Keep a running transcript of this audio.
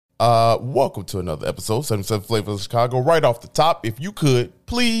Welcome to another episode, 77 Flavors of Chicago. Right off the top, if you could,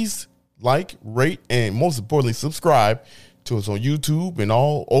 please like, rate, and most importantly, subscribe to us on YouTube and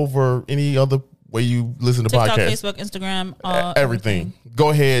all over any other way you listen to TikTok, podcasts. Facebook, Instagram, everything. Go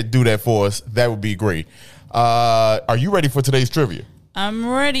ahead, do that for us. That would be great. Are you ready for today's trivia? I'm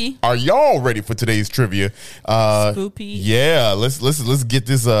ready. Are y'all ready for today's trivia? Spoopy. Yeah, let's get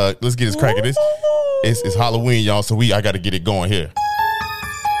this crack at this. It's Halloween, y'all, so I got to get it going here.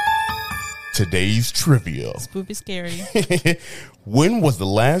 Today's trivia. Spoopy scary. When was the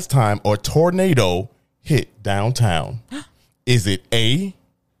last time a tornado hit downtown? Is it A,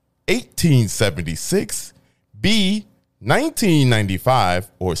 1876, B, 1995,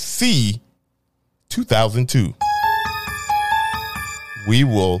 or C, 2002? We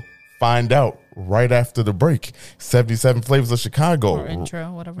will find out right after the break. 77 Flavors of Chicago. Or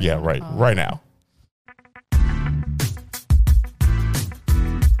intro, whatever. Yeah, right now.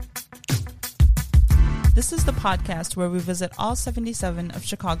 This is the podcast where we visit all 77 of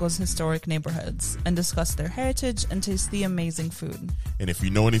Chicago's historic neighborhoods and discuss their heritage and taste the amazing food. And if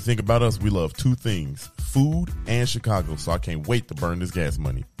you know anything about us, we love two things, food and Chicago, so I can't wait to burn this gas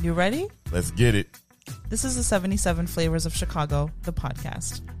money. You ready? Let's get it. This is the 77 Flavors of Chicago, the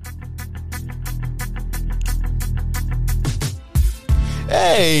podcast.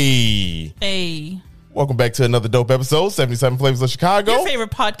 Hey. Welcome back to another dope episode, 77 Flavors of Chicago. Your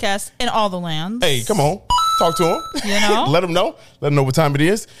favorite podcast in all the lands. Hey, come on. Talk to them. You know? Let them know. Let them know what time it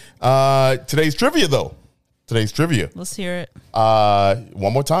is. Today's trivia, though. Let's hear it.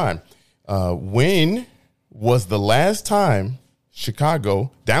 One more time. When was the last time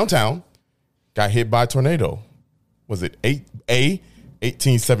Chicago, downtown, got hit by a tornado? Was it A,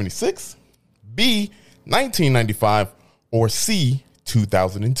 1876, B, 1995, or C,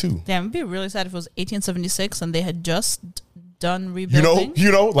 2002? Damn, it'd be really sad if it was 1876 and they had just done rebuilding.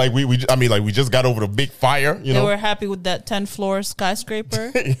 You know, like we just got over the big fire. They were happy with that 10-floor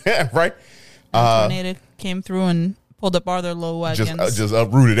skyscraper. Yeah, right. Tornado came through and pulled up all their low wagons. Just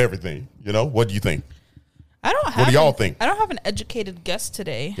uprooted everything. You know, what do you think? What do y'all think? I don't have an educated guess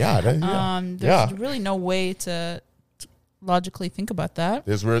today. Yeah. There's really no way to logically think about that.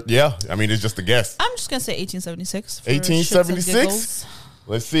 It's just a guess. I'm just gonna say 1876. 1876.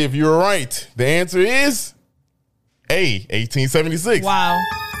 Let's see if you're right. The answer is A, 1876. Wow.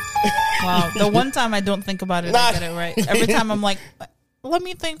 The one time I don't think about it, I get it right. Every time I'm like, let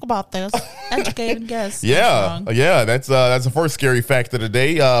me think about this. Educated guess. Yeah. That's the first scary fact of the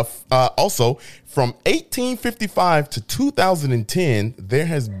day. Also, from 1855 to 2010, there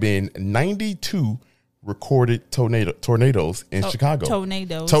has been 92 recorded tornadoes in Chicago.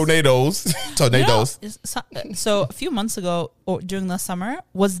 Tornadoes. So a few months ago, or during the summer,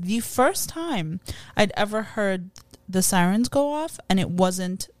 was the first time I'd ever heard the sirens go off, and it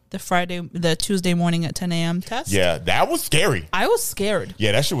wasn't the Tuesday morning at 10 a.m. test. Yeah, that was scary. I was scared.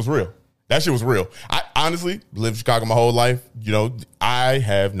 Yeah, that shit was real. I honestly lived in Chicago my whole life. You know, I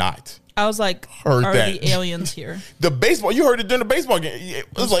have not. I was like, heard are that. the aliens here? The baseball, you heard it during the baseball game. It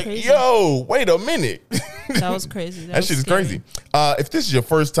was like, crazy. Yo, wait a minute. That was crazy. That shit is crazy. If this is your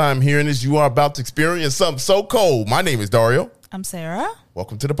first time hearing this, you are about to experience something so cold. My name is Dario. I'm Sarah.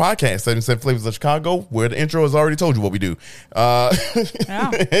 Welcome to the podcast, 77 Flavors of Chicago, where the intro has already told you what we do.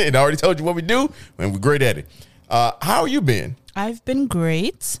 It already told you what we do, and we're great at it. How you been? I've been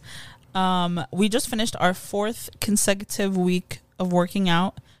great. We just finished our 4th consecutive week of working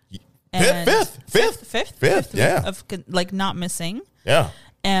out. Fifth, yeah. Of not missing. Yeah.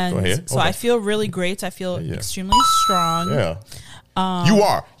 And so I feel really great. I feel extremely strong. Yeah. You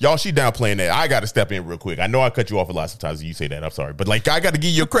are. Y'all, she downplaying that. I got to step in real quick. I know I cut you off a lot sometimes you say that. I'm sorry. But I got to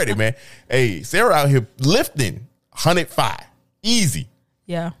give you credit, man. Hey, Sarah out here lifting 105. Easy.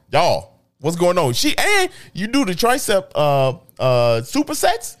 Yeah. Y'all, what's going on? You do the tricep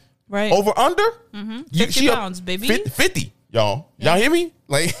supersets? Right. Over under? Mm-hmm. 50 pounds, baby. 50. Y'all hear me?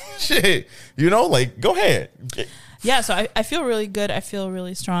 Like, shit. Go ahead. Yeah, so I feel really good. I feel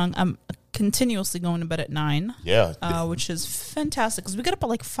really strong. I'm continuously going to bed at 9. Yeah. Which is fantastic because we get up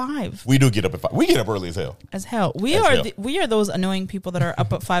at 5. We do get up at 5. We get up early as hell. We are those annoying people that are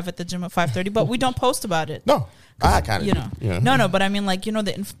up at 5 at the gym at 5:30, but we don't post about it. No. I kind of No, but I mean a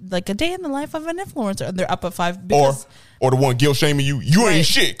day in the life of an influencer, and they're up at 5 because or the one guilt shaming you right, ain't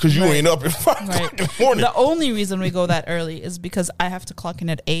shit because you ain't up at 5 o'clock in the morning. The only reason we go that early is because I have to clock in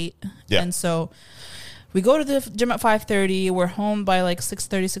at 8. Yeah. And so we go to the gym at 5:30. We're home by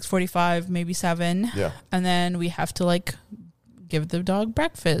 6:30, 6:45, maybe 7. Yeah. And then we have to give the dog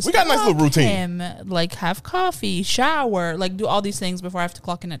breakfast. We got a nice little walk routine. him, like have coffee, shower, like do all these things before I have to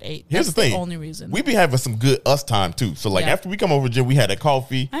clock in at 8. Here's That's the thing. only reason. We be having some good us time too. So like Yeah. after we come over, Jim, we had a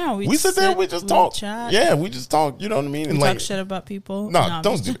coffee. I know, we sit there, sit, we just we talk. chat. Yeah, we just talk. You know what I mean? And We like, talk shit about people. no, I'm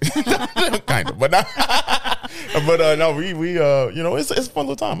don't just- do it. Kind of, but not. But no, we you know, it's a fun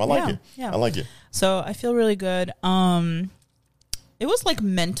little time. I like it. Yeah. I like it. So I feel really good. It was like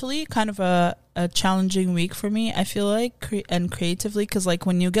mentally kind of a challenging week for me. I feel like and creatively, because like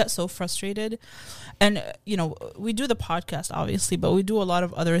when you get so frustrated, and you know, we do the podcast obviously, but we do a lot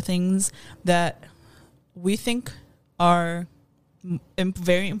of other things that we think are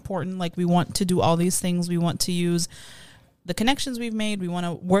very important. Like we want to do all these things. We want to use the connections we've made. We want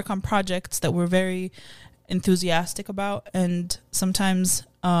to work on projects that we're very enthusiastic about, and sometimes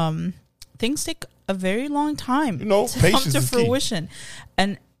things take a very long time You know, to come patience to is key. fruition.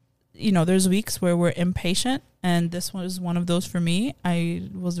 And you know, there's weeks where we're impatient, and this was one of those for me. I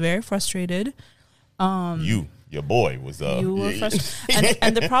was very frustrated. Your boy was You were frustrated,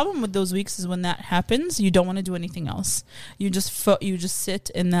 and the problem with those weeks is when that happens, you don't want to do anything else. You just sit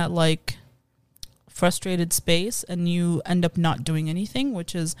in that like frustrated space, and you end up not doing anything,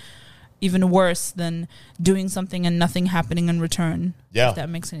 which is even worse than doing something and nothing happening in return. Yeah. If that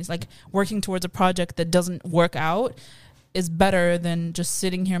makes sense. Like working towards a project that doesn't work out is better than just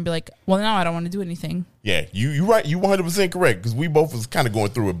sitting here and be like, well, now I don't want to do anything. Yeah, you right. You 100% correct, because we both was kind of going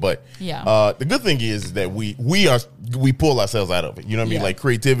through it. But Yeah. the good thing is that we pull ourselves out of it. You know what I mean? Yeah. Like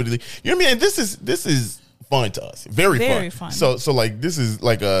creativity. You know what I mean? And this is fun to us. Very fun. So like this is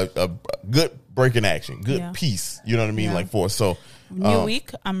like a good break in action, good Yeah. piece. You know what I mean? Yeah. Like for us. So New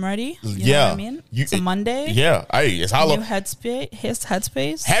week, I'm ready. You yeah, know what I mean? It's a Monday. Yeah, hey, it's New Halloween.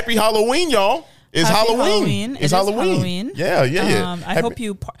 headspace. Happy Halloween, y'all! It's Happy Halloween. It It's is Halloween. Yeah. I Happy- hope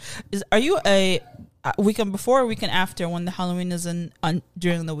you. Are you a weekend before or weekend after when the Halloween is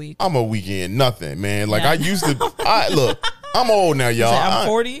during the week? I'm a weekend nothing, man. Like Yeah. I used to. Look. I'm old now, y'all. I'm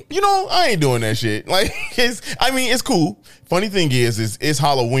 40. You know, I ain't doing that shit. Like, it's cool. Funny thing is it's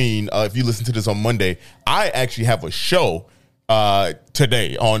Halloween. If you listen to this on Monday, I actually have a show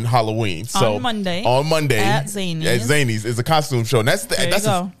today on Halloween. So On Monday at Zany's. At Zany's is a costume show. And that's There you as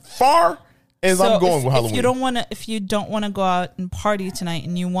go. far as I'm going with Halloween. If you don't want to go out and party tonight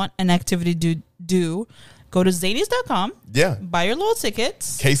and you want an activity to do, go to Zanies.com. Yeah. Buy your little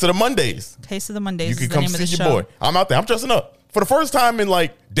tickets. Case of the Mondays. Taste of the Mondays. You is can the come name of see the your show. boy. I'm out there. I'm dressing up for the first time in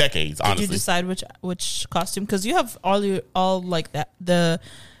like decades. Did Honestly, you decide which costume? Because you have all like that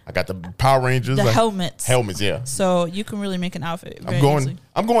I got the Power Rangers, the like, helmets. helmets. Yeah, So you can really make an outfit. Very I'm going. easily.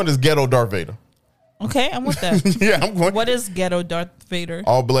 I'm going as ghetto Darth Vader. Okay, I'm with that. Yeah, I'm going. What is ghetto Darth Vader?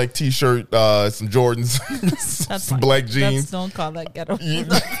 All black T-shirt, some Jordans, That's some fine. black jeans. Don't call that ghetto.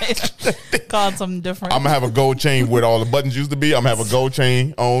 Call it something different. I'm gonna have a gold chain where all the buttons used to be. I'm gonna have a gold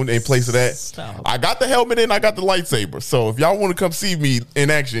chain on in place of that. Stop. I got the helmet and I got the lightsaber. So if y'all want to come see me in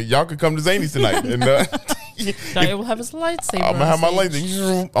action, y'all can come to Zany's tonight. And Daria will have his lightsaber. I'm gonna have my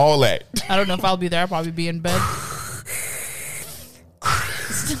lightsaber, all that. I don't know if I'll be there. I'll probably be in bed.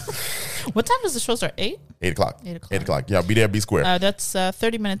 What time does the show start? 8? 8 o'clock. 8 o'clock. 8 o'clock. Yeah, be there. Be square. That's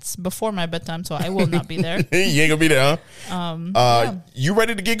 30 minutes before my bedtime, so I will not be there. You ain't gonna be there, huh? Yeah. You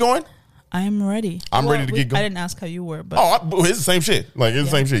ready to get going? I am ready. I'm ready to get going. I didn't ask how you were, but It's the same shit. Like it's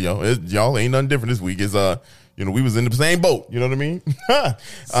the same shit, y'all. Y'all ain't nothing different this week. It's we was in the same boat. You know what I mean?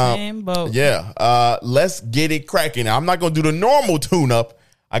 same boat. Yeah. Let's get it cracking. I'm not gonna do the normal tune up.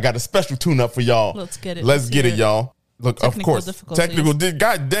 I got a special tune up for y'all. Let's get it. Let's Let's get hear it, it. y'all. Look, of Technical course, difficulties.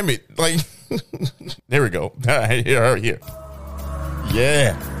 God damn it! Like, there we go. Here.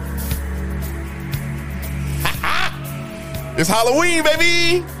 Yeah. It's Halloween,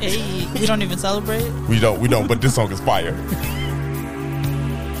 baby. Hey, we don't even celebrate. We don't. But this song is fire.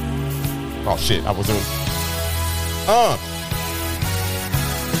 Oh shit! I was doing.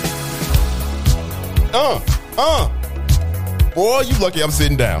 Boy, you lucky I'm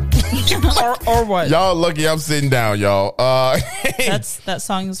sitting down. or what? Y'all lucky I'm sitting down, y'all. That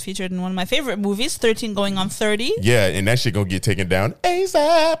song is featured in one of my favorite movies, 13 Going on 30. Yeah, and that shit gonna get taken down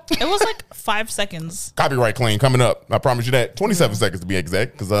ASAP. It was like 5 seconds. Copyright claim coming up. I promise you that. 27 seconds to be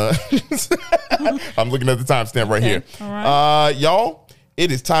exact, because I'm looking at the timestamp right here. All right. Y'all, it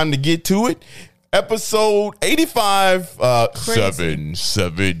is time to get to it. Episode 85. Crazy.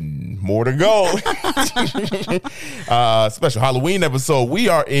 Seven more to go. Special Halloween episode. We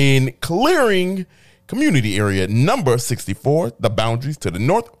are in Clearing Community Area number 64. The boundaries to the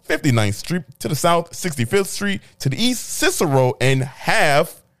north, 59th Street, to the south, 65th Street, to the east, Cicero, and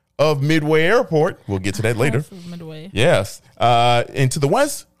half of Midway Airport. We'll get to that later. Half of Midway. Yes. And to the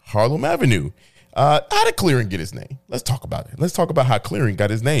west, Harlem Avenue. How did clearing get his name? Let's talk about it. Let's talk about how clearing got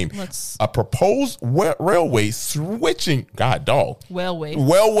his name. A proposed railway switching. God, dog.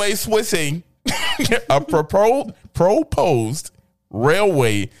 Railway switching. A proposed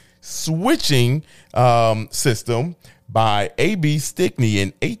railway switching system by A.B. Stickney in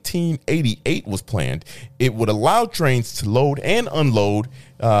 1888 was planned. It would allow trains to load and unload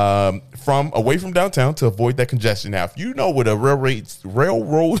from away from downtown to avoid that congestion. Now, if you know what a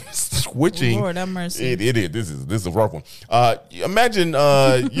railroad switching, Lord have mercy. It is. This is a rough one. Imagine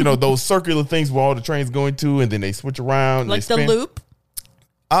those circular things where all the trains go into, and then they switch around, like the loop.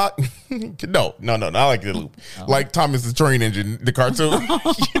 No, not like the loop. Like Thomas the Train Engine, the cartoon.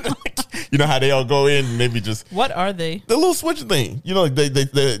 You know how they all go in and maybe just. What are they? The little switch thing. You know,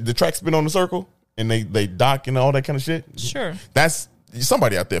 the track spin on the circle and they dock and all that kind of shit. Sure. That's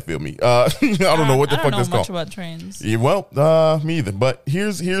somebody out there feel me. I don't know what the fuck that's called. I don't know much about trains. Yeah, well, me either. But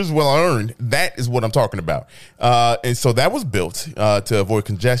here's what I learned. That is what I'm talking about. And so that was built to avoid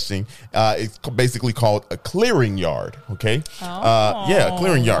congestion. It's basically called a clearing yard. Okay. A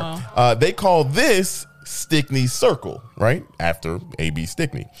clearing yard. They call this Stickney Circle, right? After A.B.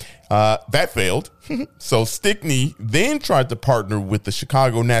 Stickney. That failed. So Stickney then tried to partner with the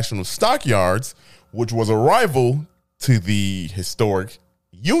Chicago National Stockyards, which was a rival to the historic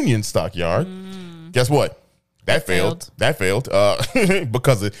Union Stockyard. Guess what? That failed. That failed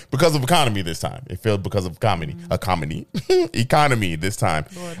because of economy this time. It failed because of economy this time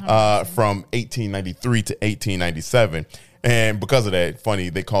from 1893 to 1897. And because of that, funny,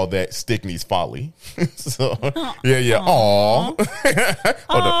 they called that Stickney's Folly. So yeah. Aww.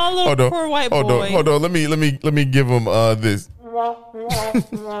 Hold on. Poor white boy. Hold on. Let me give him this.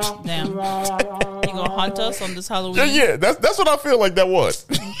 Damn. You gonna hunt us on this Halloween? Yeah, that's what I feel like that was.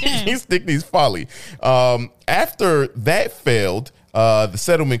 Okay. Stickney's Folly. After that failed, the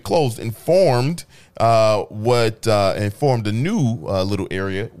settlement closed and formed a new little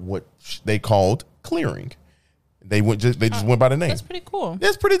area, what they called Clearing. They just went by the name. That's pretty cool.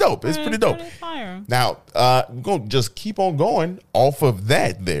 It's pretty dope. It's pretty dope. Pretty fire. Now, we're going to just keep on going off of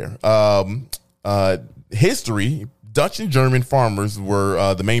that there. History, Dutch and German farmers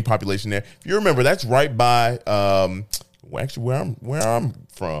were the main population there. If you remember, that's right by, actually where I'm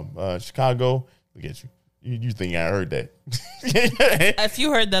from, Chicago. Look at you. You think I heard that? If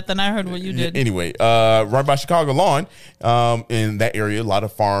you heard that, then I heard what you did. Anyway, right by Chicago Lawn, in that area, a lot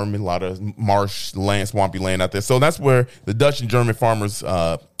of farm and a lot of marsh land, swampy land out there. So that's where the Dutch and German farmers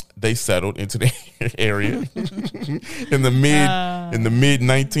they settled into the area in the mid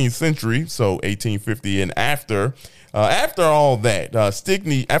 19th century, so 1850 and after. After all that,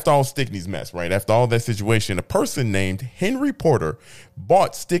 Stickney's mess, right? After all that situation, a person named Henry Porter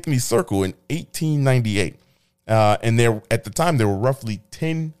bought Stickney Circle in 1898. And at the time, there were roughly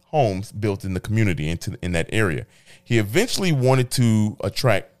 10 homes built in the community in that area. He eventually wanted to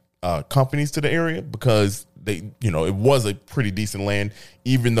attract companies to the area because it was a pretty decent land,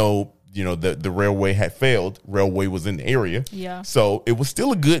 even though, the railway had failed. Railway was in the area. Yeah. So it was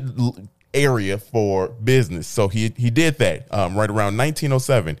still a good area for business. So he did that right around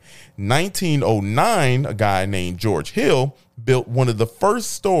 1907. 1909, a guy named George Hill built one of the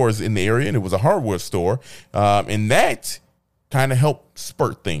first stores in the area, and it was a hardware store. And that kind of helped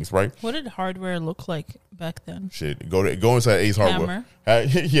spurt things, right? What did hardware look like back then? Shit, go inside Ace Hardware.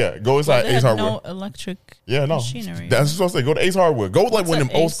 Yeah, go inside Ace Hardware. No electric machinery. That's what I say. Go to Ace Hardware. Go like one of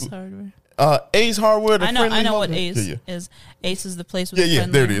them old school. Hardware? Ace Hardware. I know what Ace is. Ace is the place with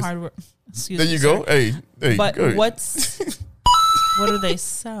there it is. Hardware. Excuse there me, you go. Hey, but go. What do they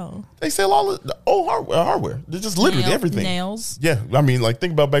sell? They sell all the old hardware. They're just literally everything. Nails. Yeah, I mean, like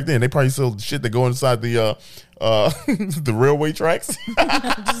think about back then. They probably sell shit that go inside the the railway tracks.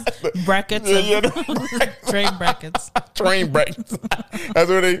 Brackets. Train brackets. Train brackets. That's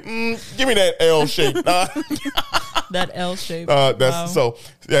where they give me that L shape. That L shape. That's wow.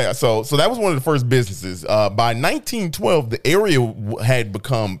 So that was one of the first businesses. By 1912, the area had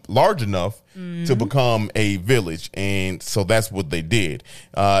become large enough to become a village, and so that's what they did.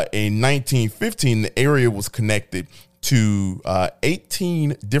 In 1915, the area was connected to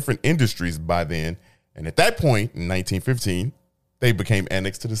 18 different industries by then, and at that point, in 1915, they became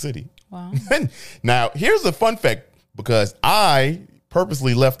annexed to the city. Wow. Now, here's a fun fact, because I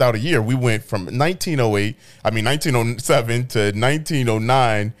purposely left out a year. We went from 1907 to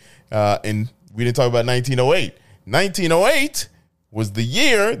 1909, and we didn't talk about 1908. 1908 was the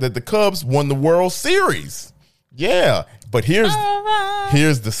year that the Cubs won the World Series. Yeah, but here's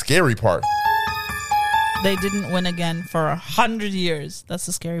the scary part. They didn't win again for 100 years. That's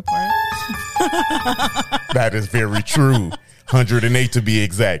the scary part. That is very true. 108 to be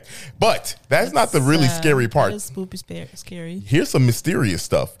exact. But that's not the really scary part. That is spoopy scary. Here's some mysterious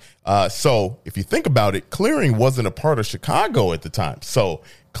stuff. So if you think about it, Clearing wasn't a part of Chicago at the time. So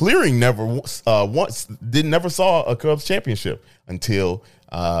Clearing never saw a Cubs championship until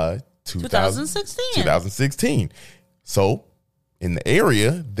 2016. So in the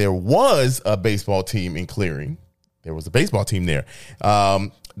area, there was a baseball team in Clearing. There was a baseball team there.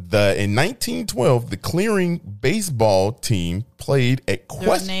 In 1912, the Clearing baseball team played at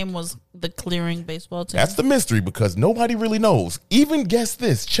Their name was the Clearing baseball team. That's the mystery because nobody really knows. Even guess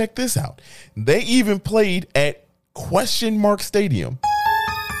this. Check this out. They even played at Question Mark Stadium.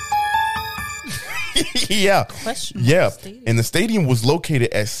 Yeah. Stadium. And the stadium was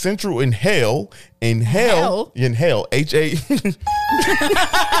located at Central in Hale. In Hale. H-A.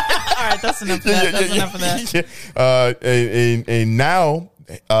 All right, that's enough of that. That's enough of that. And now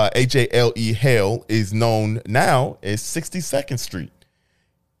H-A-L-E Hale is known now as 62nd Street.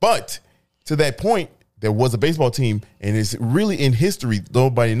 But to that point, there was a baseball team, and it's really in history,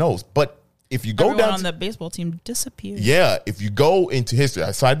 nobody knows. But if you go Everyone down on the baseball team disappeared. Yeah, if you go into history,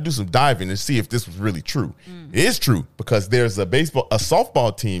 I tried to do some diving to see if this was really true. It is true because there's a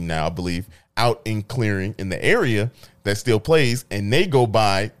softball team now, I believe, out in Clearing in the area that still plays, and they go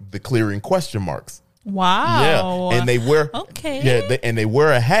by the Clearing question marks. Wow. Yeah, and they wear they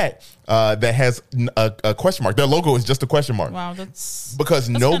wear a hat that has a question mark. Their logo is just a question mark. Wow, that's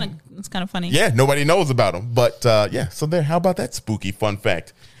kind of funny. Yeah, nobody knows about them. But so there. How about that spooky fun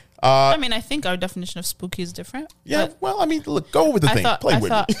fact? I mean, I think our definition of spooky is different. Yeah, well, I mean, look, go with the thing. Play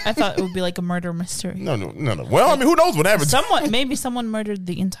with me. I thought it would be like a murder mystery. No. Well, I mean, who knows what happened? Maybe someone murdered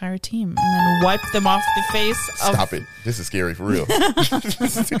the entire team and then wiped them off the face. Stop it. This is scary for real.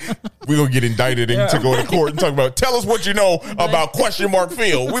 We're going to get indicted and to go to court and talk about, tell us what you know about question mark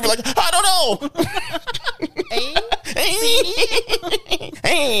field. We'd be like, I don't know.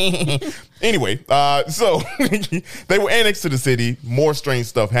 Anyway, so they were annexed to the city. More strange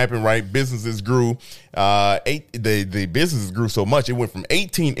stuff happened, right? Businesses grew. The businesses grew so much, it went from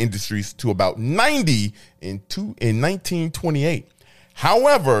 18 industries to about 90 in 1928.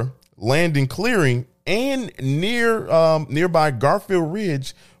 However, land and Clearing and nearby Garfield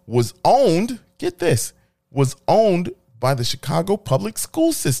Ridge was owned, get this, was owned by the Chicago public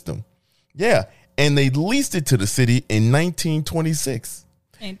school system. Yeah, and they leased it to the city in 1926.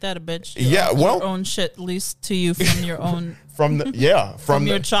 Ain't that a bitch? Your own shit leased to you from your own from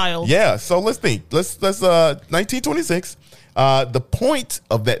your child. Yeah, so let's think. Let's 1926. The point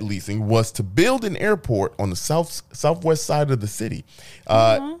of that leasing was to build an airport on the southwest side of the city.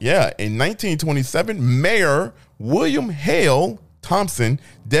 Yeah, in 1927, Mayor William Hale Thompson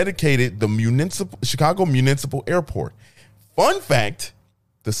dedicated the Chicago Municipal Airport. Fun fact,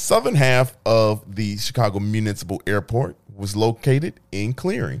 the southern half of the Chicago Municipal Airport was located in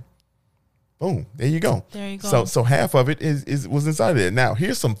Clearing. Boom, there you go. There you go. So half of it was inside of there. Now,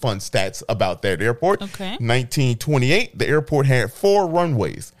 here's some fun stats about that airport. Okay. 1928, the airport had 4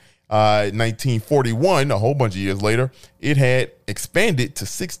 runways. 1941, a whole bunch of years later, it had expanded to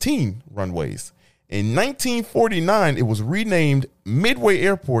 16 runways. In 1949, it was renamed Midway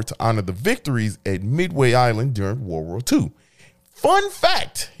Airport to honor the victories at Midway Island during World War II. Fun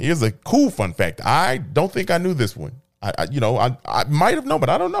fact. Here's a cool fun fact. I don't think I knew this one. I might have known, but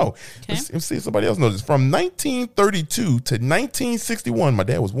I don't know. Okay. Let's see if somebody else knows this. From 1932 to 1961, my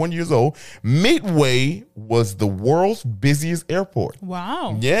dad was 1 year old. Midway was the world's busiest airport.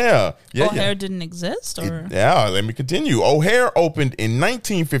 Wow. Yeah. O'Hare didn't exist, or let me continue. O'Hare opened in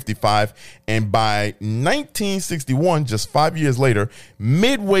 1955, and by 1961, just 5 years later,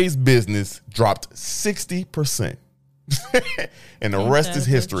 Midway's business dropped 60%. And the rest is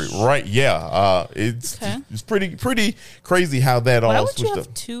history, right? Yeah, it's pretty crazy how that all switched up. Why would you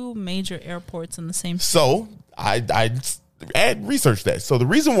have 2 major airports in the same city? So I researched that. So the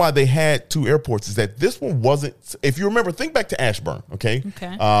reason why they had 2 airports is that this one wasn't. If you remember, think back to Ashburn, okay?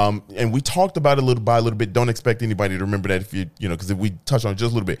 And we talked about it little by a little bit. Don't expect anybody to remember that if because if we touch on it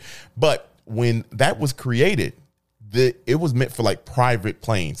just a little bit. But when that was created, it was meant for like private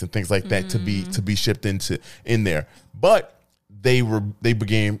planes and things like that to be shipped in there. But they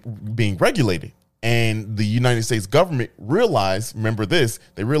began being regulated, and the United States government realized, remember this,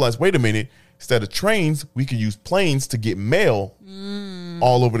 they realized, wait a minute, instead of trains, we could use planes to get mail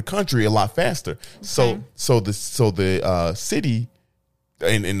all over the country a lot faster. Okay. So the city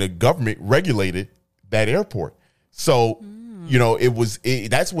and the government regulated that airport. So you know,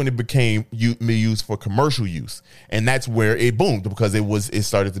 that's when it became used for commercial use, and that's where it boomed because it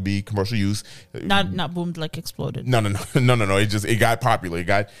started to be commercial use. Not boomed, like exploded. No. It got popular.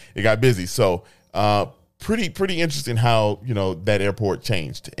 It got busy. So pretty interesting how, you know, that airport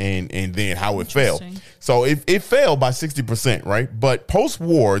changed and then how it fell. So it fell by 60%, right? But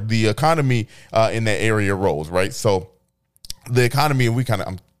post-war, the economy in that area rose, right? So the economy, and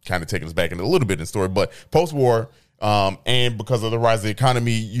I'm kind of taking us back in a little bit in the story, but post-war, and because of the rise of the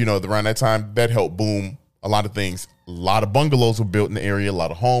economy, you know, around that time, that helped boom a lot of things. A lot of bungalows were built in the area, a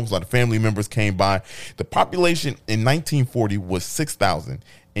lot of homes, a lot of family members came by. The population in 1940 was 6,000.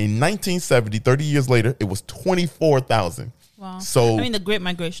 In 1970, 30 years later, it was 24,000. Wow. So, I mean, the Great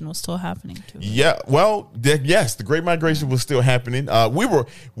Migration was still happening too. Yeah. Well, yes, the Great Migration was still happening. We were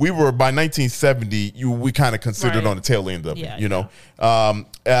by 1970. We kind of considered on the tail end of it. You know.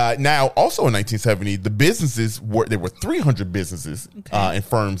 Now, also in 1970, the businesses there were 300 businesses and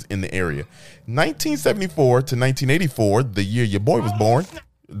firms in the area. 1974 to 1984, the year your boy was born.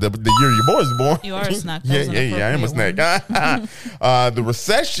 The year your boy was born. You are a snack. Yeah, I am a snack. The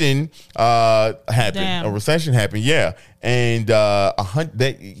recession happened. Damn. A recession happened, yeah. And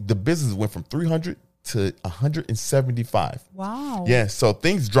the business went from 300 to 175. Wow. Yeah, so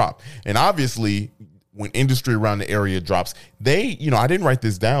things dropped. And obviously, when industry around the area drops, I didn't write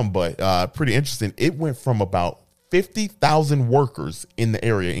this down, but pretty interesting. It went from about 50,000 workers in the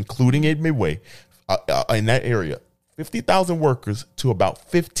area, including at Midway, in that area. 50,000 workers to about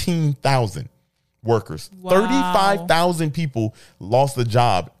 15,000 workers. Wow. 35,000 people lost a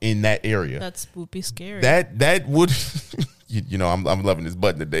job in that area. That's spoopy scary. That would, I'm loving this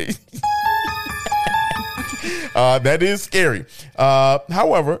button today. That is scary.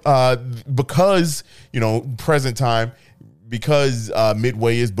 However, because, present time, because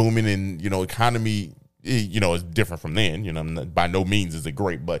Midway is booming and, economy, is different from then, by no means is it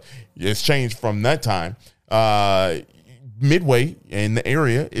great, but it's changed from that time. Midway in the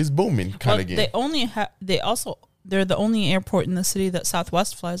area is booming kind of again. They're the only airport in the city that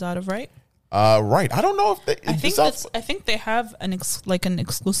Southwest flies out of, right? Right. I don't know if I think they have an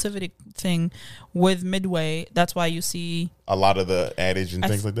exclusivity thing with Midway. That's why you see a lot of the adage and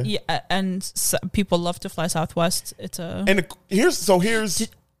things like that. Yeah, and people love to fly Southwest.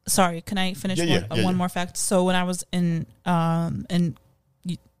 Sorry, can I finish one more fact? So when I was in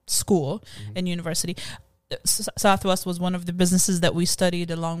school in university, Southwest was one of the businesses that we studied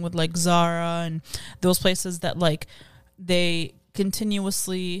along with like Zara and those places that like they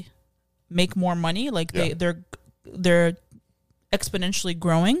continuously make more money. Like they're exponentially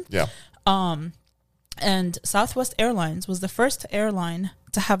growing. Yeah. And Southwest Airlines was the first airline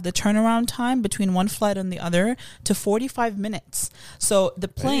to have the turnaround time between one flight and the other to 45 minutes. So the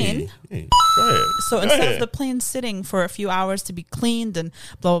plane, Go ahead. So instead of the plane sitting for a few hours to be cleaned and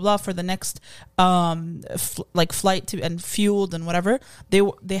blah, blah, blah for the next flight to and fueled and whatever,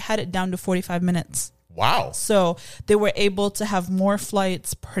 they had it down to 45 minutes. Wow. So they were able to have more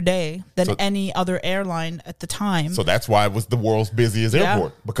flights per day than any other airline at the time. So that's why it was the world's busiest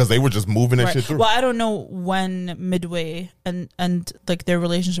airport, because they were just moving that shit through. Well, I don't know when Midway and like their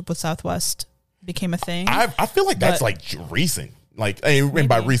relationship with Southwest became a thing. I feel like that's like recent. Like, and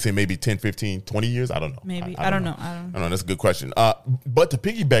by recent, maybe 10, 15, 20 years. I don't know. Maybe. I don't know. That's a good question. But to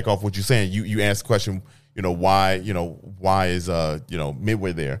piggyback off what you're saying, you asked the question, why is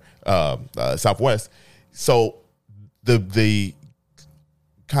Midway there, Southwest. So the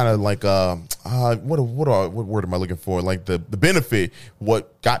kind of like what word am I looking for? Like the benefit,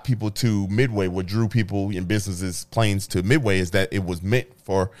 what got people to Midway, what drew people in businesses, planes to Midway is that it was meant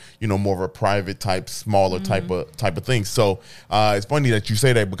for more of a private type, smaller type of thing. So it's funny that you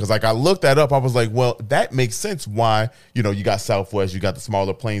say that, because like I looked that up, I was like, well, that makes sense. Why you got Southwest, you got the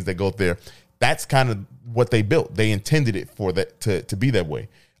smaller planes that go there. That's kind of what they built. They intended it for that to be that way.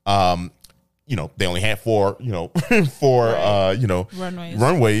 They only had four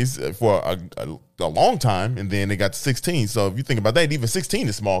runways for a long time, and then they got to 16. So if you think about that, even 16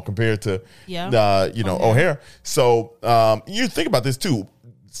 is small compared to O'Hare. So you think about this too.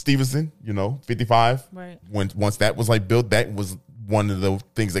 Stevenson, 55. Right. Once that was like built, that was one of the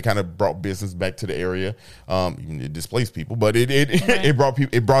things that kind of brought business back to the area. Even it displaced people, but it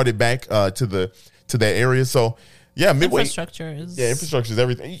brought it back to that area. So. Yeah, Midway infrastructure is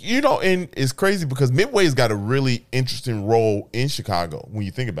everything. And it's crazy because Midway's got a really interesting role in Chicago when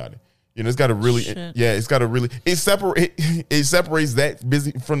you think about it. It's got a really it separates that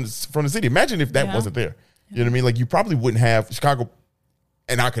busy from the city. Imagine if that wasn't there. You know what I mean? Like, you probably wouldn't have Chicago,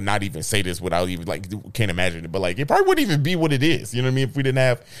 and I could not even say this without even can't imagine it, but like it probably wouldn't even be what it is. You know what I mean? If we didn't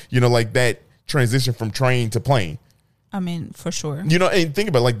have like that transition from train to plane. I mean, for sure. You know, and think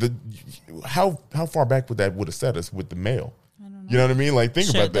about like how far back would have set us with the mail? I don't know. You know what I mean? Like think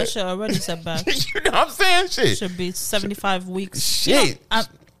about that. That shit already set back. You know what I'm saying? Shit. Should be 75 weeks. Shit. You know,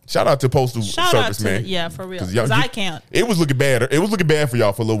 shout out to Postal Service, man. Yeah, for real. 'Cause I can't. It was looking bad. It was looking bad for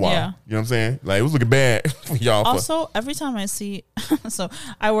y'all for a little while. Yeah. You know what I'm saying? Like it was looking bad for y'all. Also, every time I see, so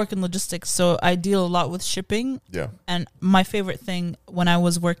I work in logistics, so I deal a lot with shipping. Yeah. And my favorite thing when I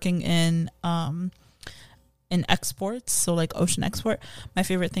was working in exports, so like ocean export, my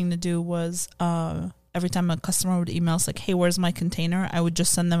favorite thing to do was every time a customer would email us like, "Hey, where's my container?" I would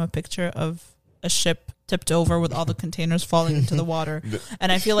just send them a picture of a ship tipped over with all the containers falling into the water.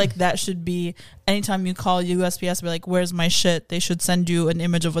 And I feel like that should be, anytime you call USPS, be like, "Where's my shit?" They should send you an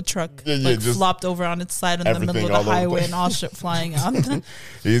image of a truck just flopped over on its side in the middle of the highway and all shit flying out.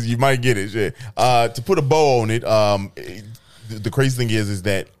 You might get it. Shit. To put a bow on it, the crazy thing is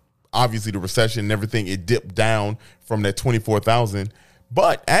that obviously the recession and everything, it dipped down from that 24,000.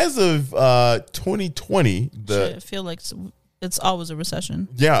 But as of 2020, I feel like it's always a recession.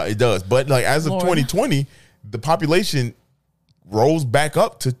 Yeah, it does. But like as of 2020, the population rose back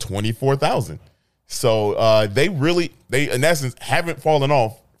up to 24,000. So they in essence haven't fallen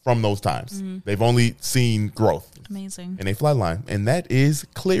off from those times. Mm-hmm. They've only seen growth. Amazing. And they flatline. And that is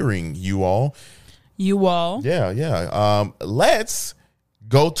clearing, you all. Yeah. Let's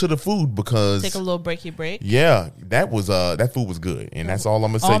go to the food because take a little breaky break. Yeah, that food was good, and that's all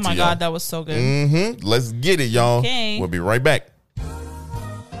I'm gonna say to y'all. Oh my God, that was so good. Mm-hmm. Let's get it, y'all. Okay. We'll be right back.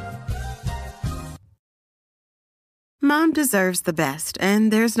 Mom deserves the best,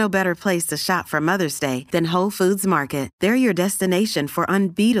 and there's no better place to shop for Mother's Day than Whole Foods Market. They're your destination for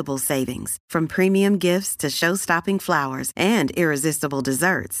unbeatable savings, from premium gifts to show-stopping flowers and irresistible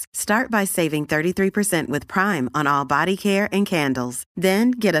desserts. Start by saving 33% with Prime on all body care and candles.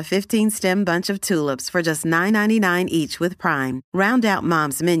 Then get a 15-stem bunch of tulips for just $9.99 each with Prime. Round out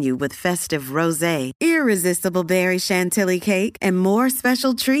Mom's menu with festive rosé, irresistible berry chantilly cake, and more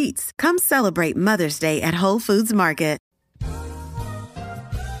special treats. Come celebrate Mother's Day at Whole Foods Market.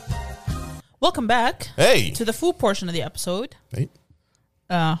 Welcome back. Hey. To the food portion of the episode. Hey.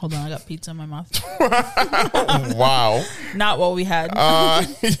 Hold on, I got pizza in my mouth. Wow. Not what we had. I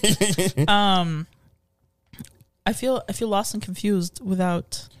feel lost and confused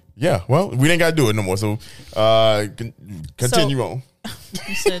without. Yeah, well, we ain't got to do it no more. So, continue on.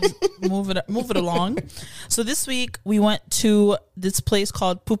 You said move it along. So this week we went to this place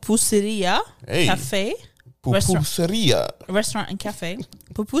called Pupuseria Cafe. Restaurant and cafe.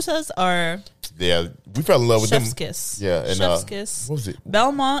 Pupusas are we fell in love with Chef's them. Kiss. Yeah, and Chef's Kiss. What was it?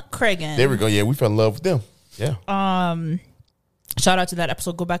 Belmont Cragen. There we go. Yeah, we fell in love with them. Yeah. Shout out to that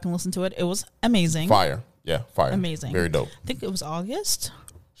episode. Go back and listen to it. It was amazing. Fire. Yeah, fire. Amazing. Very dope. I think it was August.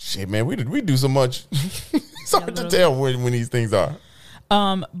 Shit, man, we do so much. It's hard to tell when these things are.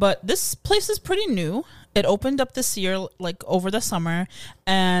 But this place is pretty new. It opened up this year, like over the summer,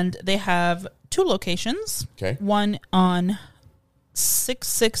 and they have 2 locations. Okay. One on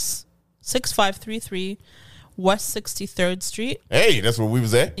 6533 West 63rd Street. Hey, that's where we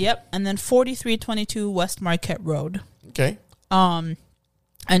was at. Yep. And then 4322 West Marquette Road. Okay. And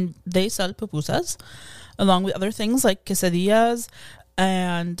they sell pupusas along with other things like quesadillas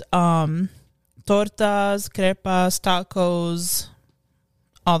and tortas, crepas, tacos,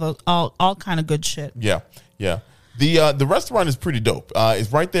 all kind of good shit. Yeah. The restaurant is pretty dope.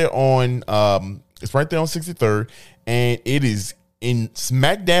 It's right there on 63rd, and it is in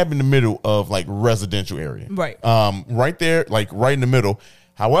smack dab in the middle of like residential area. Right. Right there, like right in the middle.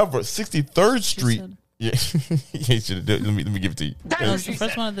 However, 63rd Street. Yeah. Let me give it to you. That was the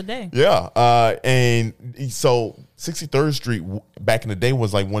first one of the day. Yeah. And so 63rd Street back in the day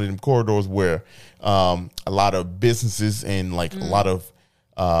was like one of them corridors where a lot of businesses and like a lot of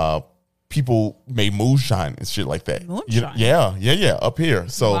people made moonshine and shit like that. Moonshine? Yeah, up here.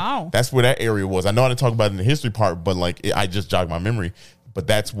 So wow. That's where that area was. I know I didn't talk about it in the history part, but like I just jogged my memory. But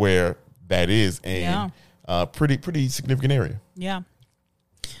that's where that is, and pretty significant area. Yeah,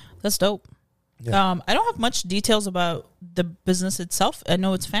 that's dope. Yeah. I don't have much details about the business itself. I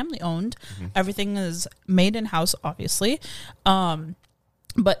know it's family owned. Mm-hmm. Everything is made in house, obviously.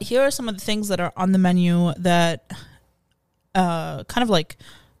 But here are some of the things that are on the menu that kind of like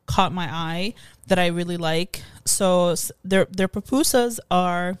caught my eye that I really like. So their pupusas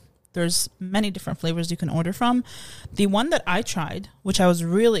there's many different flavors you can order from. The one that I tried, which I was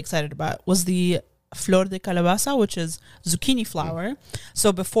really excited about, was the flor de calabaza, which is zucchini flower.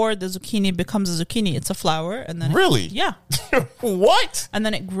 So before the zucchini becomes a zucchini, it's a flower, and then really, yeah, what? And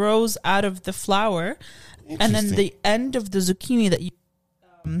then it grows out of the flower, and then the end of the zucchini that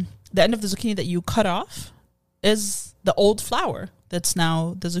you cut off is the old flour that's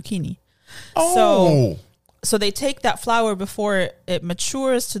now the zucchini. Oh. So they take that flour before it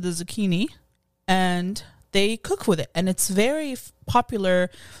matures to the zucchini, and they cook with it. And it's very popular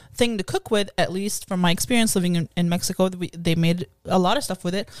thing to cook with, at least from my experience living in Mexico. They made a lot of stuff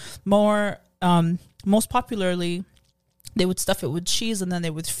with it. Most popularly, they would stuff it with cheese and then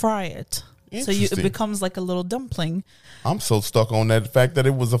they would fry it. So it becomes like a little dumpling. I'm so stuck on that fact that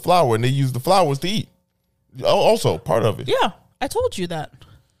it was a flour and they used the flowers to eat. Also, part of it. Yeah, I told you that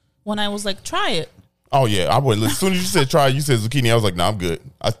when I was like, try it. Oh, yeah. I would. As soon as you said try, you said zucchini. I was like, no, I'm good.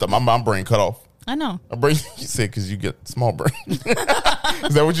 My brain cut off. I know. My brain, you said because you get small brain. Is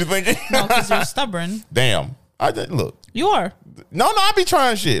that what you're thinking? No, because you're stubborn. Damn. Look. You are. No, I be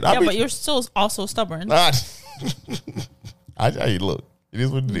trying shit. But you're still also stubborn. Look. It is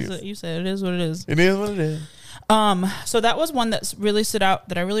what it is. You said it is what it is. It is what it is. So that was one that really stood out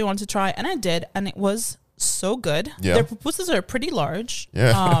that I really wanted to try, and I did, and it was so good. Yeah. Their pupusas are pretty large.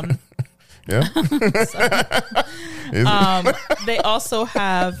 Yeah. Yeah. They also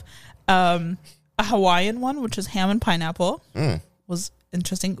have a Hawaiian one, which is ham and pineapple. Was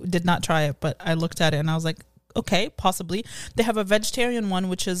interesting. Did not try it, but I looked at it and I was like, okay, possibly. They have a vegetarian one,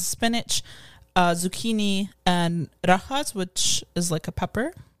 which is spinach, zucchini, and rajas, which is like a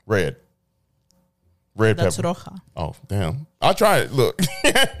pepper. Red That's pepper. roja. Oh, damn. I tried it. Look.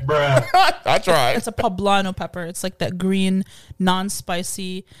 Bruh. I tried. It's a poblano pepper. It's like that green,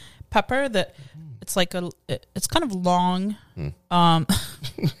 non-spicy pepper that it's like it's kind of long. Anyway.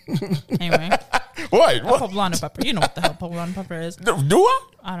 What? Poblano pepper. You know what the hell poblano pepper is. Do I?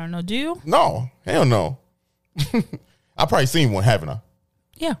 I don't know. Do you? No. Hell no. I probably seen one, haven't I?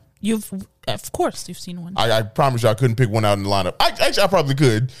 Yeah. Of course you've seen one. I promise you I couldn't pick one out in the lineup. I probably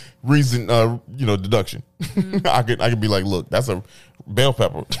could. Reason, deduction. I could be like, look, that's a bell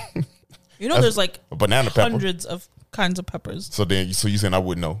pepper. There's like a banana pepper. hundreds of kinds of peppers. So you saying I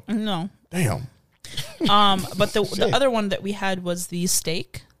wouldn't know? No. Damn. But the other one that we had was the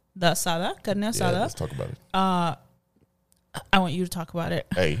steak, the asada, carne asada. Yeah, let's talk about it. I want you to talk about it.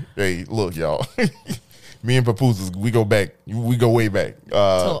 Hey, look, y'all. Me and Papuzas, we go way back.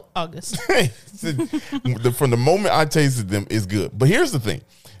 Till August. From the moment I tasted them, it's good. But here's the thing.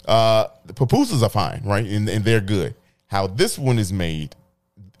 The Papuzas are fine, right? And they're good. How this one is made,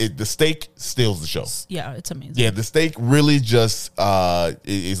 the steak steals the show. Yeah, it's amazing. Yeah, the steak really just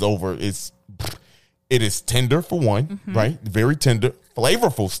is over. It is tender for one, right? Very tender,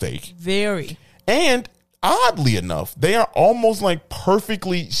 flavorful steak. Very. And oddly enough, they are almost like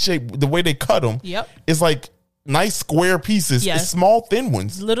perfectly shaped. The way they cut them, is like nice square pieces. Yes. It's small, thin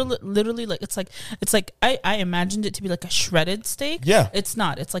ones. Literally, like it's like I imagined it to be like a shredded steak. Yeah, it's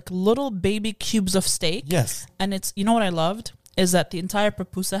not. It's like little baby cubes of steak. Yes, and it's what I loved is that the entire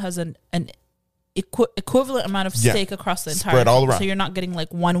pupusa has an equivalent amount of steak across the entire spread all around. So you're not getting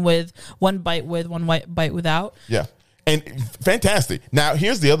like one bite with, one bite without. Yeah, and fantastic. Now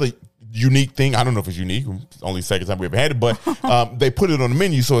here's the other unique thing. I don't know if it's unique. It's only the second time we ever had it, but they put it on the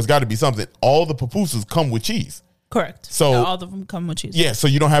menu, so it's got to be something. All the pupusas come with cheese. Correct. So all of them come with cheese. Yeah, so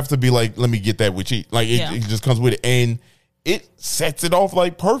you don't have to be like, let me get that with cheese. Like it just comes with it, and it sets it off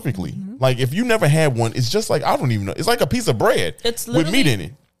like perfectly. Like if you never had one, it's just like I don't even know. It's like a piece of bread with meat in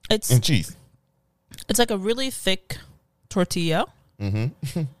it. And cheese. It's like a really thick tortilla.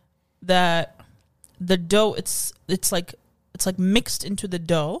 That the dough. It's like mixed into the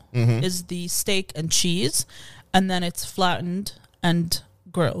dough is the steak and cheese, and then it's flattened and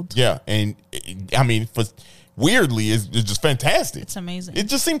grilled. Yeah, and I mean, weirdly, it's just fantastic. It's amazing. It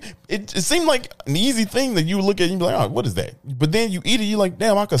just seemed like an easy thing that you would look at and be like, oh, what is that? But then you eat it, you're like,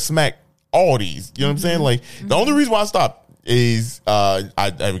 damn, I could smack all these. You know what I'm saying? Like the only reason why I stopped is I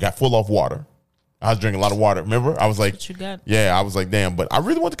got full off water. I was drinking a lot of water. Remember? I was like, what you got? Yeah, I was like, damn, but I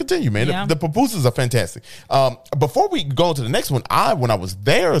really want to continue, man. Yeah. The pupusas are fantastic. Before we go on to the next one, when I was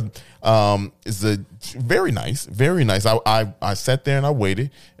there, it's a very nice, very nice. I sat there and I waited,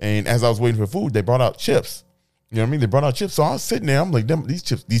 and as I was waiting for food, they brought out chips. You know what I mean? They brought out chips. So I was sitting there. I'm like, these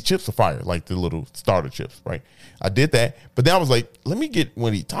chips are fire, like the little starter chips, right? I did that. But then I was like, let me get one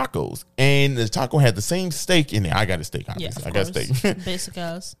of these tacos. And the taco had the same steak in there. I got a steak, obviously. I got a steak. Basic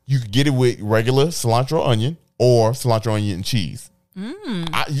ass. You could get it with regular cilantro onion or cilantro onion and cheese.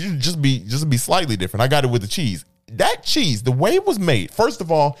 You just be slightly different. I got it with the cheese. That cheese, the way it was made, first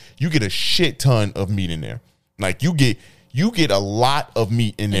of all, you get a shit ton of meat in there. Like you get you get a lot of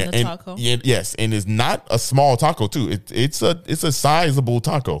meat in there. the And taco. yes, and it's not a small taco too. It's a sizable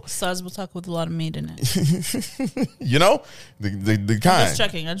taco. Sizable taco with a lot of meat in it. You know, the kind. Just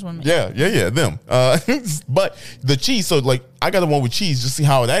checking. I just want to make Yeah, them. But the cheese, so like I got the one with cheese, just see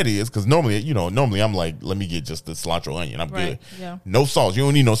how that is, because normally I'm like, let me get just the cilantro onion. I'm Right, good. yeah. No sauce. You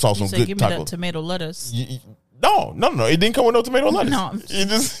don't need no sauce You on say, good give me taco. that tomato lettuce. No. It didn't come with no tomato lettuce. No.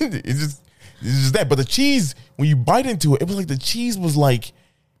 It's just that. But the cheese, when you bite into it, it was like the cheese was like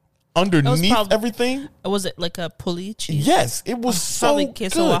underneath everything. Was it like a pulley cheese? Yes, it was so Probably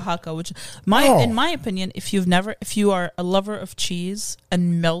queso good. Oaxaca, which Oh. in my opinion, if you are a lover of cheese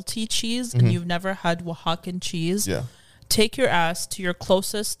and melty cheese and you've never had Oaxacan cheese, Yeah. take your ass to your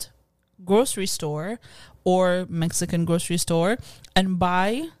closest grocery store or Mexican grocery store and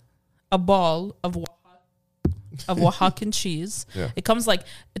buy a ball of Oaxacan cheese. Yeah. It comes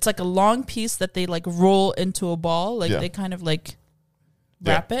it's like a long piece that they like roll into a ball, like Yeah. they kind of like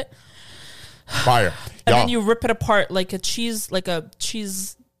wrap it. Fire. And Y'all, then you rip it apart like a cheese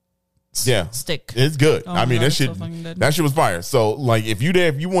yeah. stick. It's good. Oh I my mean, God, that it's shit, so fucking good. that shit was fire. So, like, if you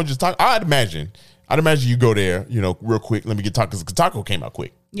want to just talk, I'd imagine you go there, real quick. Let me get tacos. Because taco came out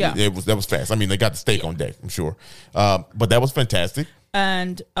quick. Yeah. that was fast. I mean, they got the steak on deck, I'm sure. But that was fantastic.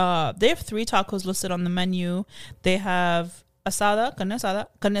 And they have 3 tacos listed on the menu. They have carne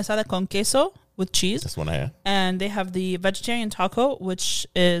asada con queso with cheese. That's one I had. And they have the vegetarian taco, which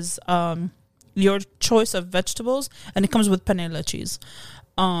is your choice of vegetables, and it comes with panela cheese.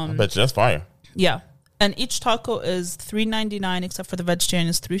 I bet you that's fire. Yeah. And each taco is $3.99, except for the vegetarian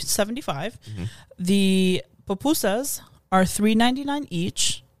is $3.75. Mm-hmm. The pupusas are $3.99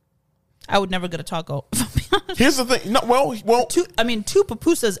 each. I would never get a taco. If I'm being honest. Here's the thing. No, well, 2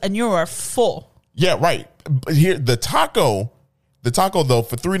 pupusas and you are full. yeah, right. But here, the taco though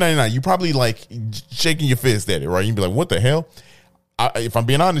for $3.99, you probably like shaking your fist at it, right? You'd be like, "What the hell?" If I'm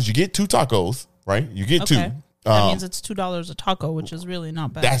being honest, you get 2 tacos, right? You get 2. Okay. That means it's $2 a taco, which is really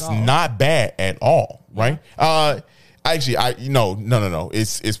not bad. That's at all. not bad at all, right? Actually, no.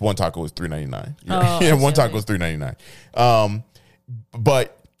 It's one taco is $3.99. Yeah, one taco is $3.99.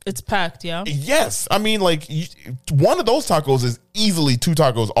 But It's packed, yeah. yes, I mean, like one of those tacos is easily 2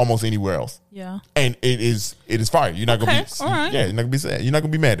 tacos almost anywhere else, Yeah. and it is fire. You're not gonna Okay, be, all right. yeah, you're not gonna be sad. You're not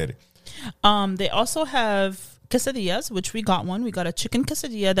gonna be mad at it. They also have quesadillas, which we got one. We got a chicken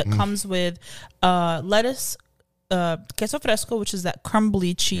quesadilla that comes with lettuce, queso fresco, which is that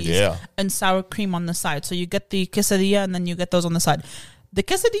crumbly cheese, Yeah. and sour cream on the side. So you get the quesadilla and then you get those on the side. The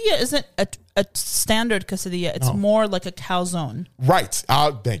quesadilla isn't a standard quesadilla. It's more like a calzone. Right.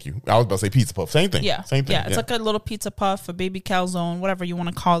 Thank you. I was about to say pizza puff. Same thing. Yeah. Same thing. Yeah. It's like a little pizza puff, a baby calzone, whatever you want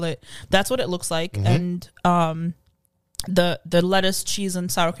to call it. That's what it looks like. And the lettuce, cheese,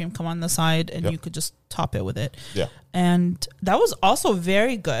 and sour cream come on the side, and you could just top it with it. Yeah. And that was also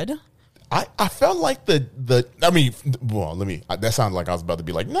very good. I felt like that sounded like I was about to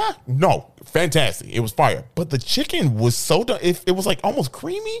be like, no, fantastic. It was fire. But the chicken was so done. It was like almost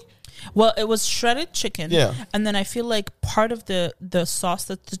creamy. Well, it was shredded chicken. Yeah. And then I feel like part of the sauce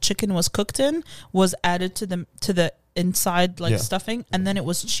that the chicken was cooked in was added to the inside stuffing, and then it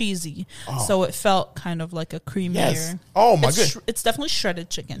was cheesy. So it felt kind of like a creamier. Yes. Oh my goodness. It's definitely shredded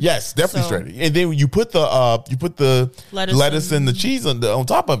chicken. Yes, definitely shredded. And then you put the lettuce and the cheese on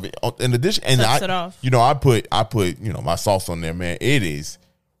top of it in the dish, and Sets it off. I put my sauce on there, man. It is,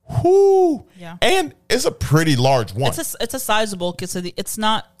 whoo, Yeah. and it's a pretty large one. It's a sizable quesadilla. It's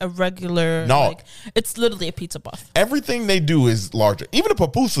not a regular. No. It's literally a pizza puff. Everything they do is larger. Even the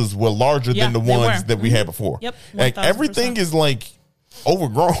pupusas were larger Yeah, than the they ones were. that we had before. Yep, Like 1000%. everything is like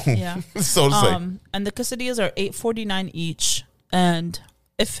overgrown. Yeah. So to say. And the quesadillas are $8.49 each. And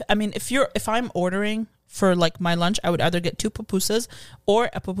if I'm ordering for like my lunch, I would either get 2 pupusas or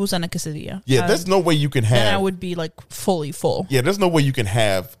a pupusa and a quesadilla. Yeah, there's no way you can have. Then I would be like fully full. Yeah, there's no way you can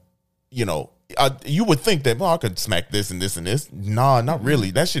have, you would think that, I could smack this and this and this. Nah, not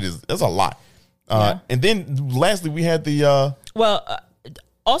really. That's a lot. And then lastly, we had the,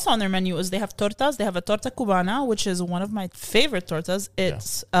 Also on their menu is they have tortas. They have a torta cubana, which is one of my favorite tortas.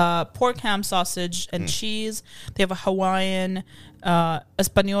 It's pork, ham, sausage, and cheese. They have a Hawaiian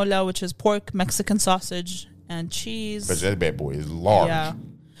española, which is pork, Mexican sausage, and cheese. but that bad boy is large. Yeah.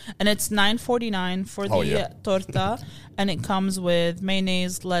 And it's $9.49 for the torta, and it comes with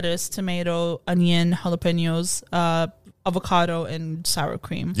mayonnaise, lettuce, tomato, onion, jalapenos, avocado, and sour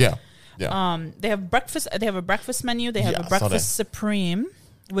cream. Yeah. Yeah. They have breakfast. They have a breakfast menu. They have Yeah, I a saw that. breakfast supreme,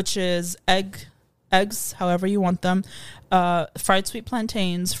 which is eggs, however you want them, fried sweet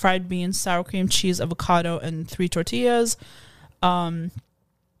plantains, fried beans, sour cream, cheese, avocado, and 3 tortillas.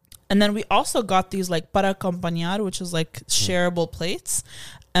 And then we also got these like para acompañar, which is like shareable plates.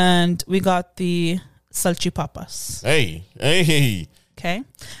 And we got the salchipapas. Hey. Okay.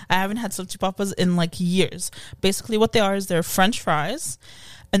 I haven't had salchipapas in like years. Basically what they are is they're French fries.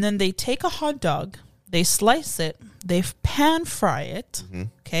 And then they take a hot dog, they slice it, they pan fry it.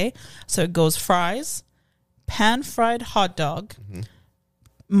 Okay. So it goes fries, pan fried hot dog,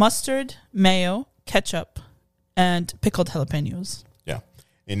 mustard, mayo, ketchup, and pickled jalapenos. Yeah.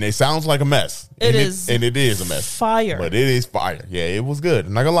 And it sounds like a mess. It is a mess. Fire. But it is fire. Yeah, it was good.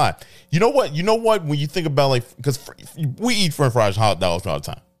 I'm not gonna lie. You know what? When you think about like, because we eat French fries, hot dogs all the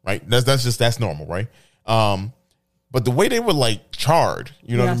time, right? That's normal, right? But the way they were like charred,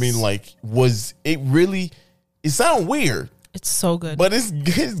 you know what I mean? Like, it sounded weird. It's so good. But it's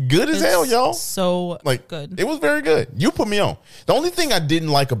good as hell, y'all. So like, good. It was very good. You put me on. The only thing I didn't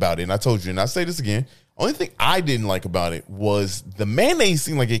like about it, and I told you, and I say this again, only thing I didn't like about it was the mayonnaise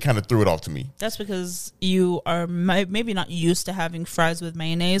seemed like it kind of threw it off to me. That's because you are maybe not used to having fries with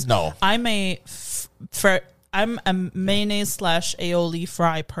mayonnaise. No. I'm a mayonnaise / aioli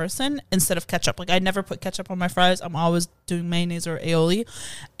fry person instead of ketchup. Like I never put ketchup on my fries. I'm always doing mayonnaise or aioli.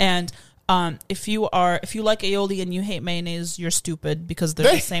 And if you like aioli and you hate mayonnaise, you're stupid because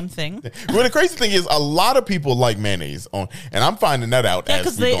they're the same thing. Well, the crazy thing is a lot of people like mayonnaise on, and I'm finding that out. Yeah,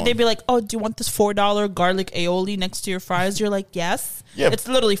 because they'd be like, "Oh, do you want this $4 garlic aioli next to your fries?" You're like, "Yes." Yeah, it's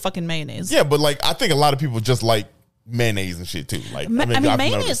literally fucking mayonnaise. Yeah, but like I think a lot of people just like mayonnaise and shit too. Like I mean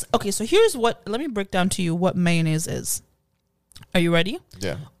mayonnaise. Okay, so let me break down to you what mayonnaise is. Are you ready?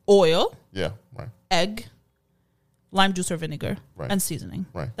 Yeah. Oil. Yeah. Right. Egg. Lime juice or vinegar, right, and seasoning.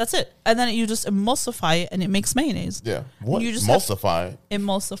 Right. That's it. And then you just emulsify it and it makes mayonnaise. Yeah. What? You just emulsify?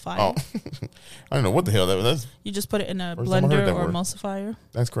 Emulsify. Oh. I don't know what the hell that was. You just put it in a blender or emulsifier.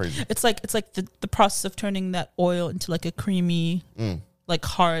 That's crazy. It's like the process of turning that oil into like a creamy, like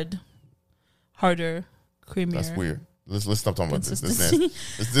harder, creamier. That's weird. Let's stop talking about this. This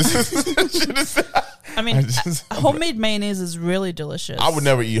I mean, homemade mayonnaise is really delicious. I would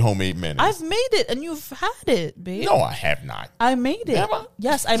never eat homemade mayonnaise. I've made it, and you've had it, babe. No, I have not. I made it. Have I?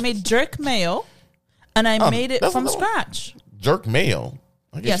 Yes, I made jerk mayo, and I made it from scratch. Jerk mayo?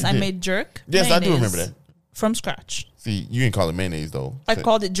 Yes, I made jerk. Yes, I do remember that. From scratch. See, you didn't call it mayonnaise, though. I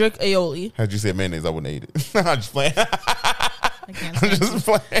called it jerk aioli. Had you said mayonnaise, I wouldn't eat it. I'm just playing. I can't stand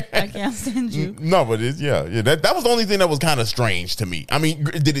you. I can't stand you. No, but it's, yeah. That was the only thing that was kind of strange to me. I mean,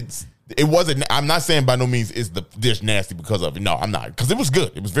 it wasn't, I'm not saying by no means is the dish nasty because of it. No, I'm not. Because it was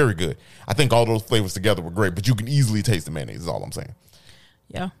good. It was very good. I think all those flavors together were great, but you can easily taste the mayonnaise is all I'm saying.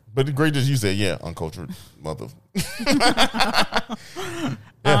 Yeah. But the great as you said, yeah, uncultured mother.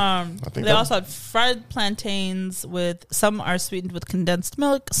 They also had fried plantains with, some are sweetened with condensed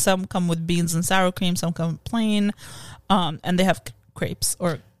milk, some come with beans and sour cream, some come plain, and they have crepes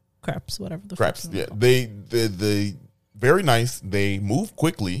or crepes, whatever the crepes. Yeah, they very nice. They move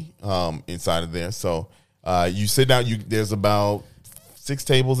quickly inside of there. So you sit down. There's about 6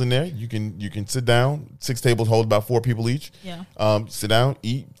 tables in there. You can sit down. 6 tables hold about 4 people each. Yeah. Sit down,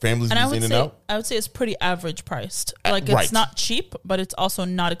 eat. Families in and out. I would say it's pretty average priced. Like it's not cheap, but it's also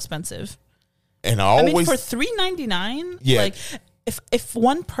not expensive. And I mean, for $3.99, yeah. Like if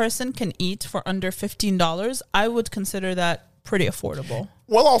one person can eat for under $15, I would consider that pretty affordable.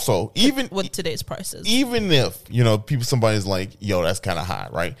 Well, also even with today's prices, even if somebody's like, "Yo, that's kind of high,"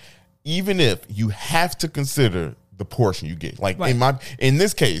 right? Even if you have to consider the portion you get, like in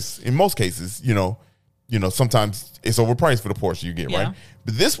this case, in most cases, sometimes it's overpriced for the portion you get, right?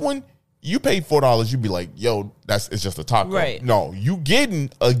 But this one, you pay $4, you'd be like, "Yo, it's just a taco." Right. No, you getting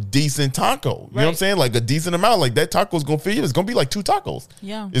a decent taco. You know what I'm saying? Like a decent amount. Like that taco's gonna feed you. It's gonna be like 2 tacos.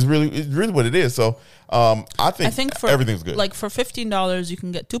 Yeah, it's really what it is. So I think for everything's good. Like for $15, you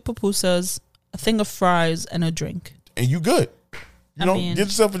can get 2 pupusas, a thing of fries, and a drink, and you good. Get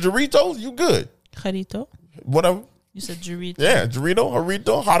yourself a Doritos. You good. Jarrito. Whatever. You said Jarrito. Yeah,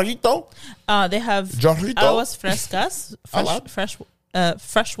 Jarrito. They have aguas frescas,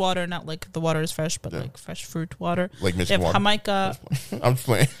 fresh water, not like the water is fresh, but like fresh fruit water. Like Michigan water. Jamaica. I'm just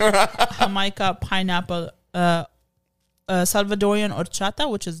playing. Jamaica pineapple, Salvadorian horchata,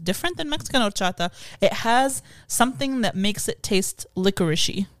 which is different than Mexican horchata. It has something that makes it taste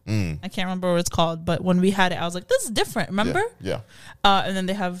licoricey. I can't remember what it's called, but when we had it, I was like, "This is different." Remember? Yeah. And then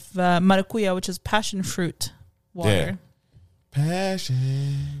they have maracuya, which is passion fruit water. Yeah.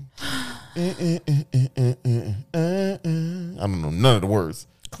 Passion. I don't know none of the words.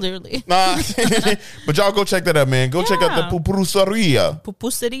 Clearly. Nah. But y'all go check that out, man. Go check out the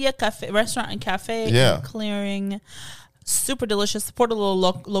Pupuseria Cafe, restaurant and cafe. Yeah. In Clearing. Super delicious. Support a little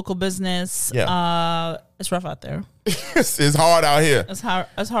local business. Yeah. It's rough out there. It's hard out here. It's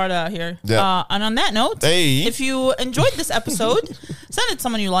hard out here. Yeah. And on that note, if you enjoyed this episode, send it to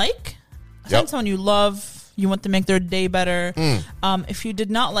someone you like. Send it to someone you love. You want to make their day better. If you did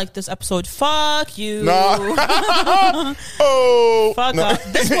not like this episode, fuck you. No. Fuck off.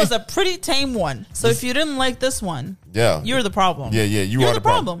 This was a pretty tame one. So if you didn't like this one, you're the problem. Yeah, you're the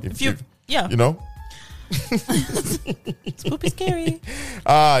problem. If you know. Spoopy scary.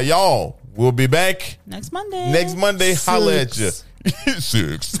 Y'all, we'll be back next Monday. Holla at you.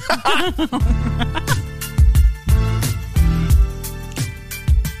 6.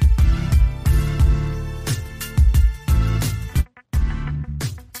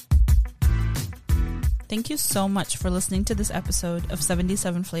 Thank you so much for listening to this episode of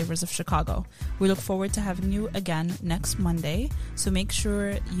 77 Flavors of Chicago. We look forward to having you again next Monday. So make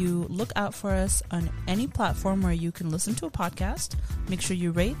sure you look out for us on any platform where you can listen to a podcast. Make sure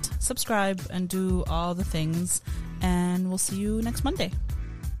you rate, subscribe, and do all the things. And we'll see you next Monday.